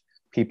damaged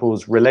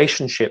people's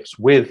relationships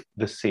with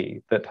the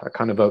sea that are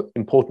kind of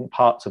important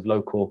parts of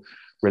local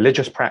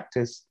religious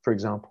practice, for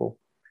example,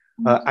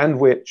 and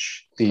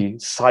which the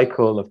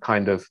cycle of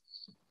kind of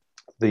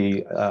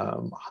the,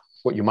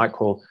 what you might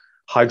call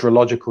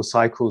hydrological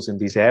cycles in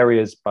these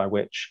areas, by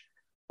which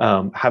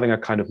having a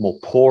kind of more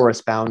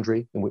porous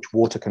boundary in which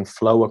water can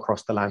flow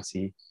across the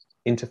land-sea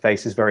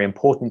interface is very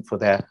important for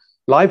their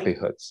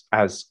livelihoods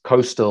as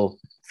coastal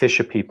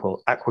fisher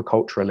people,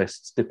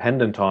 aquaculturalists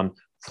dependent on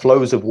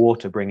flows of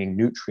water bringing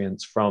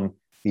nutrients from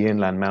the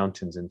inland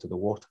mountains into the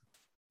water.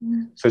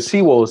 So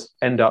seawalls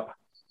end up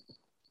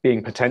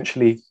being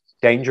potentially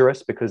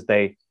dangerous because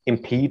they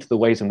impede the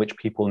ways in which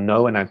people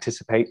know and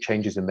anticipate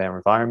changes in their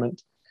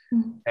environment.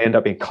 They end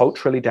up being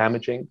culturally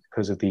damaging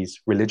because of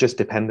these religious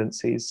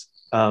dependencies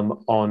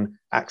on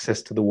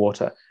access to the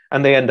water.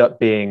 And they end up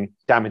being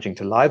damaging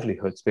to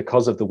livelihoods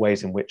because of the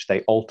ways in which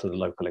they alter the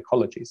local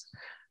ecologies.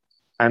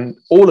 And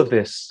all of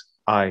this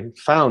I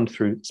found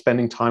through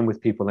spending time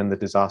with people in the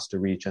disaster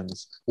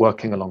regions,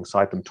 working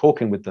alongside them,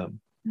 talking with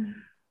them.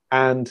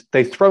 And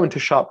they throw into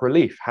sharp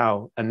relief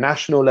how a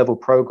national level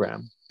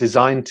program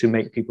designed to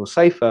make people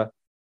safer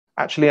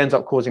actually ends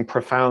up causing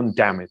profound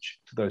damage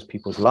to those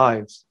people's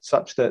lives,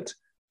 such that,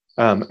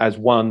 as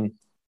one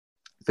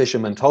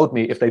fisherman told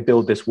me, if they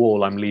build this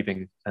wall, I'm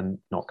leaving and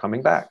not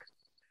coming back.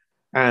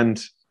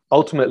 And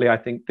ultimately, I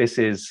think this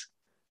is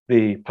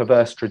the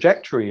perverse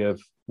trajectory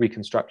of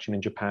reconstruction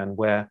in Japan,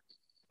 where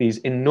these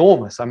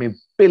enormous, I mean,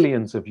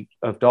 billions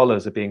of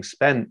dollars are being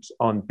spent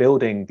on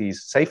building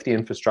these safety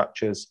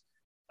infrastructures.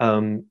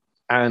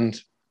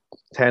 And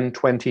 10,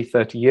 20,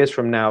 30 years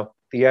from now,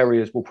 the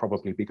areas will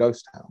probably be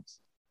ghost towns.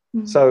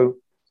 So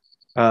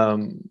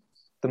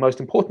the most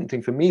important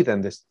thing for me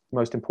then, the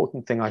most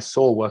important thing I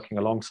saw working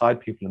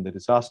alongside people in the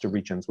disaster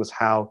regions was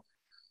how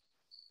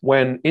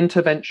when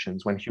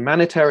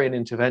humanitarian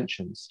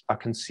interventions are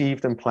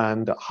conceived and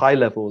planned at high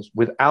levels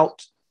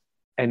without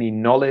any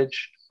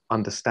knowledge,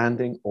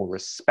 understanding, or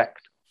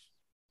respect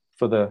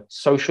for the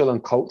social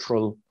and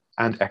cultural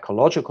and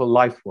ecological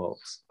life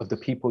worlds of the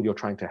people you're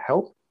trying to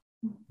help,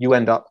 you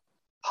end up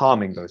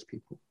harming those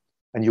people.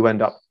 And you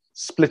end up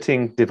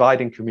splitting,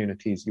 dividing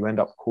communities. You end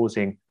up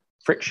causing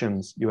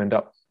frictions. You end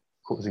up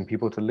causing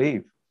people to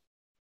leave.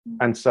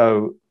 And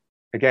so,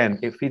 again,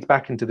 it feeds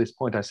back into this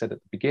point I said at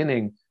the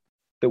beginning,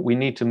 that we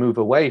need to move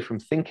away from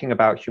thinking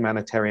about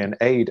humanitarian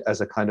aid as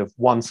a kind of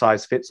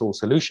one-size-fits-all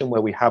solution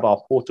where we have our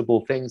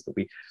portable things that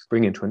we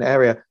bring into an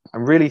area,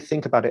 and really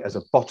think about it as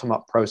a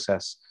bottom-up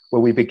process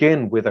where we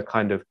begin with a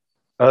kind of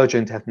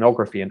urgent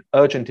ethnography and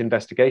urgent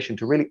investigation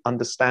to really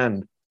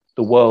understand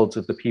the worlds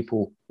of the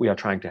people we are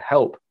trying to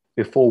help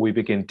before we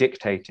begin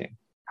dictating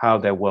how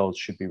their worlds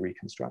should be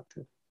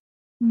reconstructed.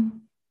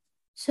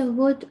 So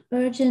would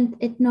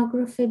urgent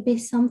ethnography be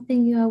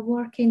something you are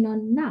working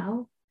on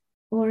now?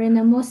 Or in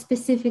a more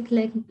specific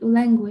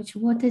language,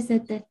 what is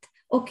it that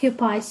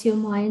occupies your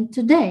mind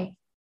today?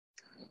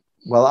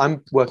 Well,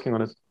 I'm working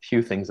on a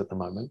few things at the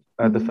moment.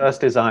 The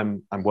first is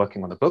I'm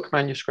working on a book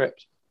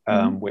manuscript,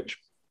 which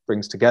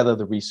brings together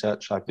the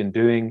research I've been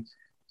doing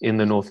in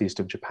the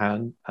northeast of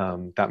Japan.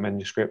 That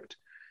manuscript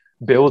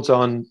builds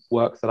on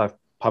work that I've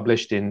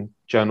published in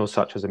journals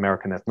such as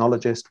American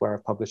Ethnologist, where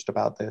I've published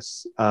about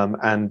this.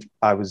 And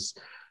I was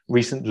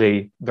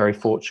recently very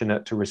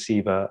fortunate to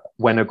receive a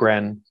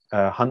Wenner-Gren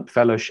Hunt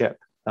Fellowship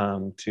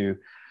to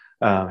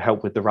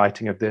help with the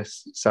writing of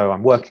this. So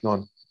I'm working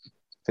on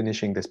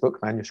finishing this book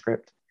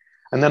manuscript.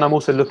 And then I'm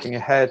also looking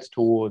ahead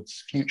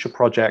towards future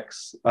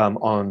projects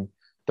on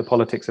the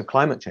politics of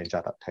climate change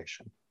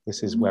adaptation.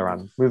 This is where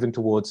I'm moving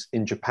towards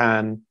in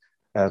Japan,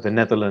 the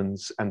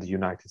Netherlands, and the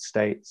United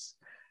States,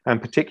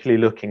 and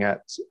particularly looking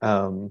at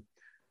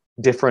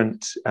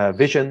different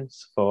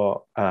visions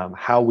for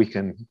how we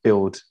can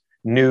build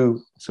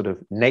new sort of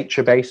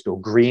nature-based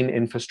or green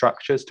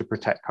infrastructures to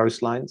protect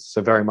coastlines.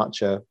 So very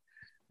much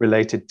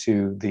related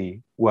to the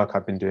work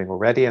I've been doing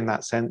already in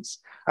that sense,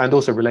 and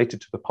also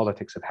related to the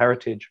politics of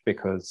heritage,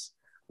 because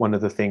one of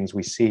the things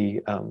we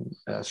see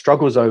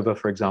struggles over,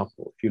 for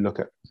example, if you look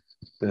at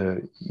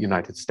the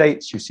United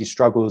States, you see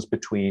struggles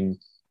between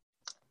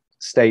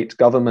state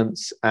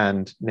governments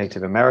and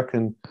Native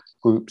American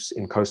groups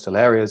in coastal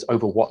areas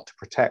over what to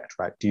protect,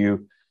 right? Do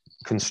you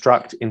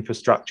construct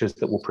infrastructures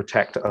that will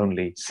protect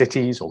only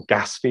cities or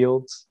gas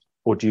fields?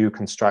 Or do you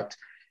construct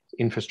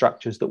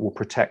infrastructures that will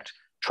protect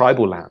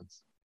tribal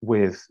lands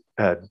with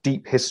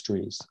deep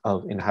histories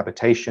of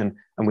inhabitation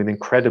and with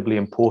incredibly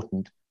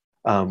important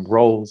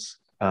roles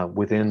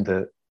within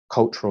the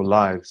cultural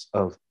lives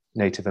of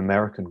Native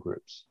American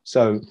groups?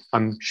 So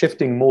I'm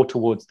shifting more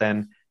towards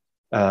then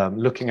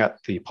looking at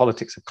the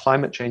politics of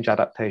climate change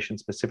adaptation,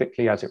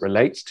 specifically as it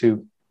relates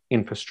to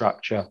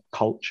infrastructure,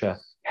 culture,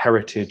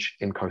 heritage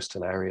in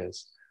coastal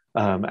areas,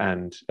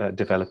 and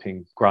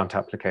developing grant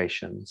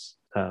applications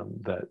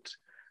that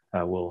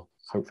will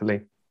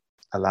hopefully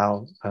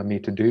allow me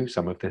to do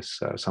some of this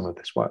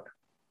work.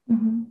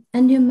 Mm-hmm.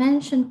 And you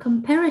mentioned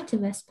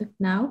comparative aspect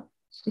now,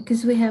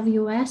 because we have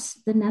US,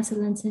 the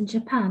Netherlands, and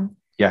Japan.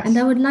 Yes. And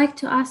I would like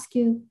to ask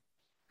you,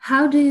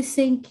 how do you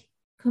think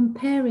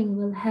comparing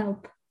will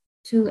help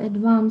to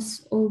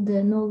advance all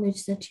the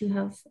knowledge that you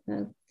have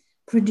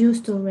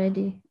produced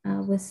already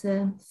with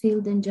the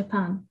field in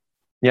Japan?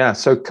 Yeah,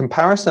 so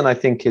comparison, I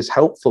think, is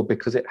helpful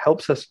because it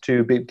helps us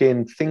to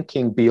begin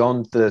thinking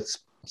beyond the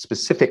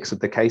specifics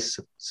of the case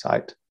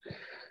site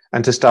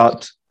and to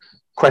start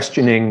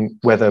questioning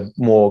whether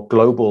more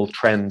global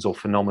trends or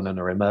phenomena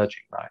are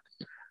emerging, right?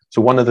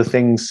 So one of the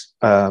things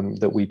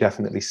that we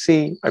definitely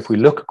see if we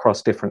look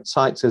across different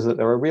sites is that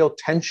there are real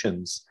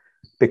tensions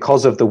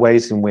because of the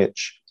ways in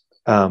which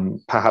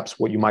perhaps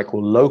what you might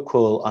call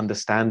local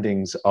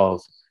understandings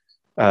of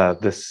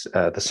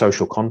the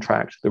social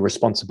contract, the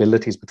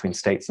responsibilities between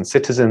states and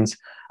citizens,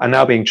 are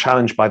now being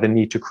challenged by the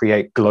need to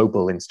create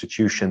global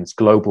institutions,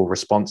 global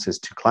responses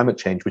to climate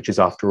change, which is,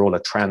 after all, a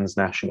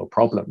transnational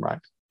problem, right?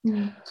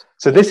 Mm.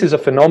 So this is a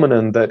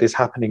phenomenon that is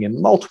happening in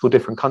multiple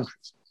different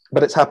countries,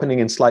 but it's happening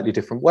in slightly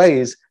different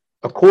ways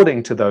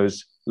according to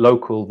those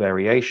local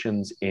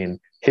variations in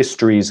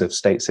histories of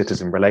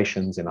state-citizen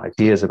relations, in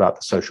ideas about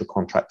the social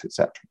contract,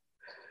 etc.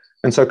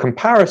 And so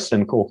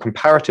comparison, or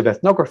comparative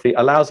ethnography,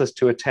 allows us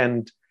to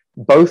attend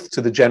both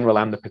to the general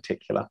and the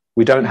particular.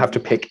 We don't have to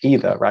pick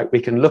either, right?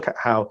 We can look at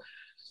how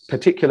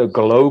particular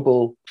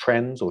global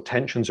trends or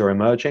tensions are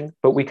emerging,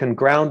 but we can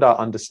ground our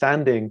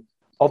understanding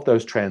of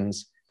those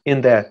trends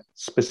in their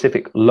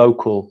specific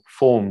local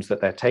forms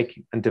that they're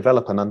taking and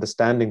develop an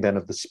understanding then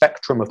of the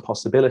spectrum of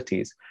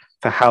possibilities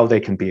for how they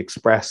can be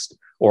expressed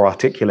or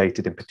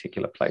articulated in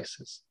particular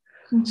places.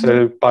 Mm-hmm.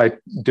 So by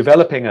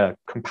developing a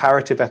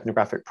comparative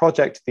ethnographic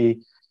project,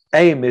 the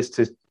aim is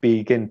to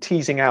begin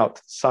teasing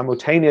out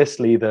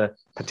simultaneously the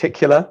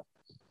particular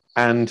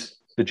and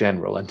the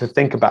general, and to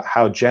think about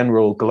how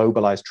general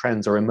globalized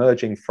trends are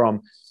emerging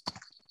from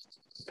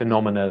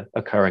phenomena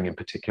occurring in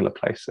particular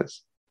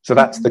places. So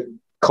that's the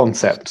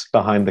concept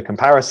behind the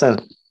comparison.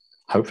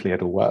 Hopefully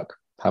it'll work.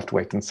 Have to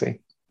wait and see.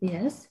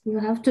 Yes, you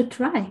have to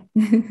try.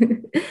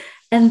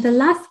 And the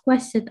last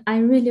question I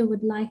really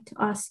would like to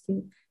ask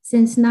you,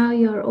 since now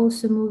you're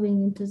also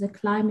moving into the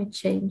climate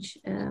change,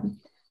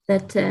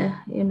 it's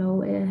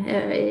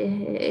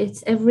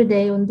every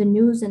day on the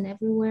news and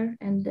everywhere,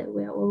 and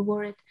we're all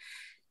worried.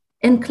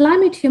 And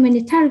climate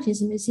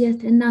humanitarianism is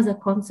yet another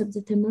concept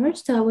that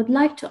emerged. So I would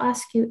like to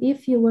ask you,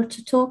 if you were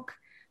to talk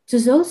to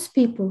those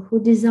people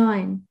who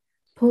design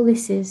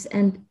policies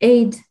and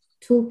aid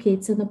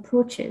toolkits and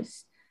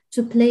approaches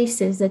to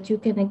places that you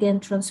can again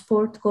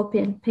transport, copy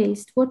and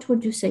paste, what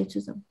would you say to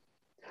them?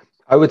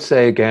 I would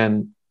say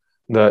again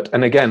that,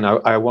 and again,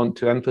 I want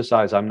to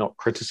emphasize, I'm not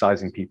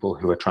criticizing people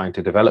who are trying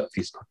to develop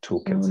these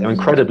toolkits. They're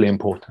incredibly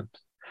important.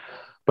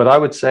 But I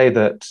would say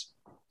that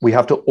we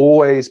have to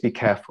always be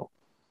careful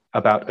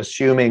about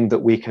assuming that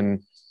we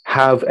can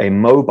have a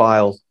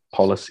mobile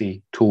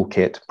policy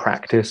toolkit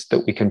practice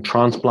that we can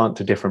transplant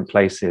to different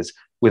places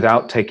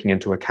without taking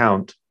into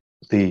account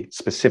the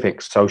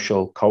specific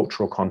social,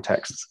 cultural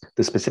contexts,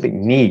 the specific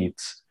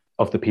needs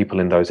of the people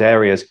in those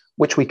areas,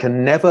 which we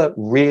can never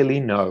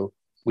really know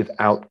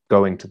without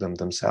going to them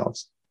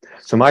themselves.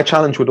 So my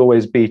challenge would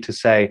always be to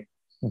say,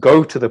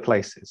 go to the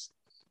places,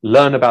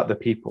 learn about the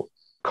people,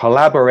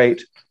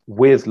 collaborate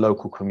with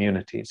local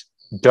communities.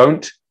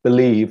 Don't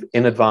believe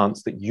in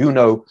advance that you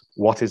know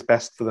what is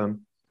best for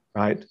them,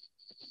 right?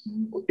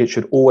 It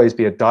should always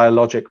be a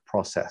dialogic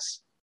process.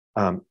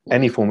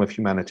 Any form of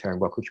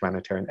humanitarian work or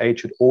humanitarian aid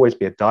should always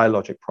be a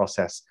dialogic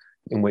process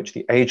in which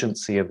the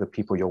agency of the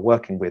people you're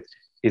working with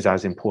is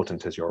as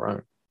important as your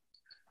own.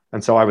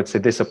 And so I would say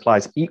this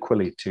applies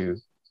equally to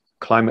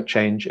climate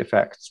change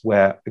effects,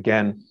 where,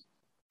 again,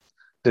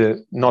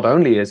 not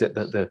only is it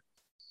that the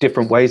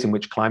different ways in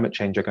which climate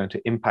change are going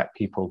to impact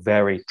people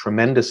vary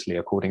tremendously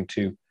according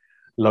to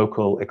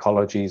local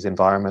ecologies,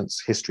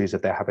 environments, histories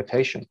of their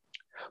habitation,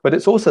 but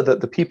it's also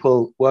that the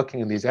people working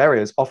in these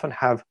areas often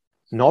have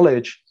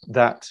knowledge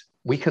that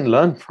we can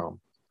learn from,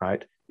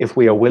 right? If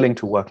we are willing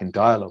to work in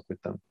dialogue with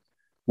them,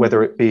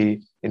 whether it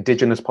be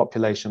indigenous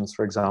populations,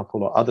 for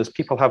example, or others.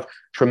 People have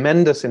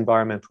tremendous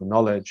environmental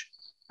knowledge.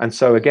 And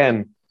so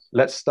again,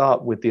 let's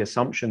start with the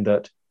assumption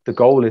that the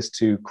goal is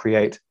to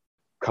create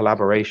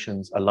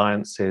collaborations,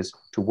 alliances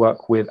to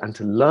work with and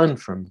to learn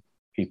from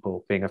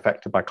people being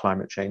affected by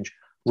climate change,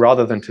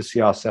 rather than to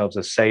see ourselves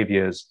as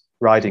saviors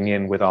riding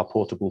in with our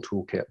portable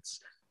toolkits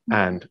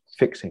and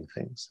fixing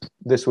things.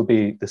 This will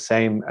be the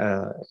same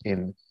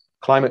in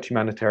climate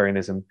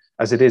humanitarianism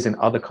as it is in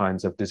other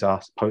kinds of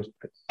disaster,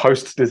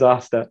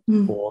 post-disaster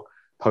or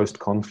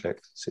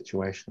post-conflict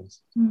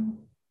situations.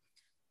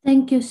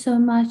 Thank you so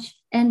much,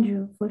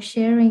 Andrew, for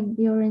sharing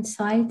your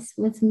insights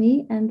with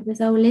me and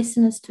with our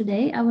listeners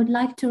today. I would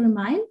like to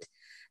remind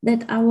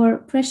that our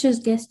precious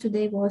guest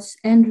today was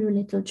Andrew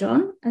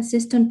Littlejohn,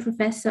 Assistant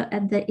Professor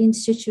at the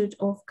Institute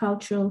of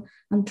Cultural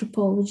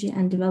Anthropology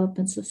and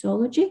Development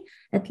Sociology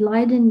at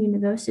Leiden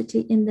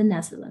University in the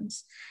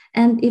Netherlands.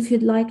 And if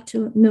you'd like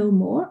to know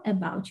more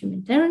about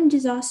humanitarian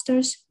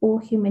disasters or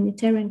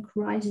humanitarian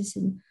crises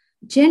in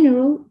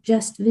general,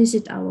 just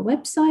visit our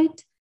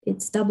website.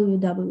 It's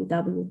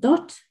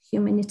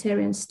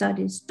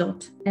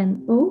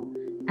www.humanitarianstudies.no,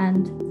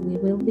 and we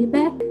will be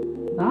back.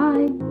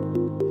 Bye.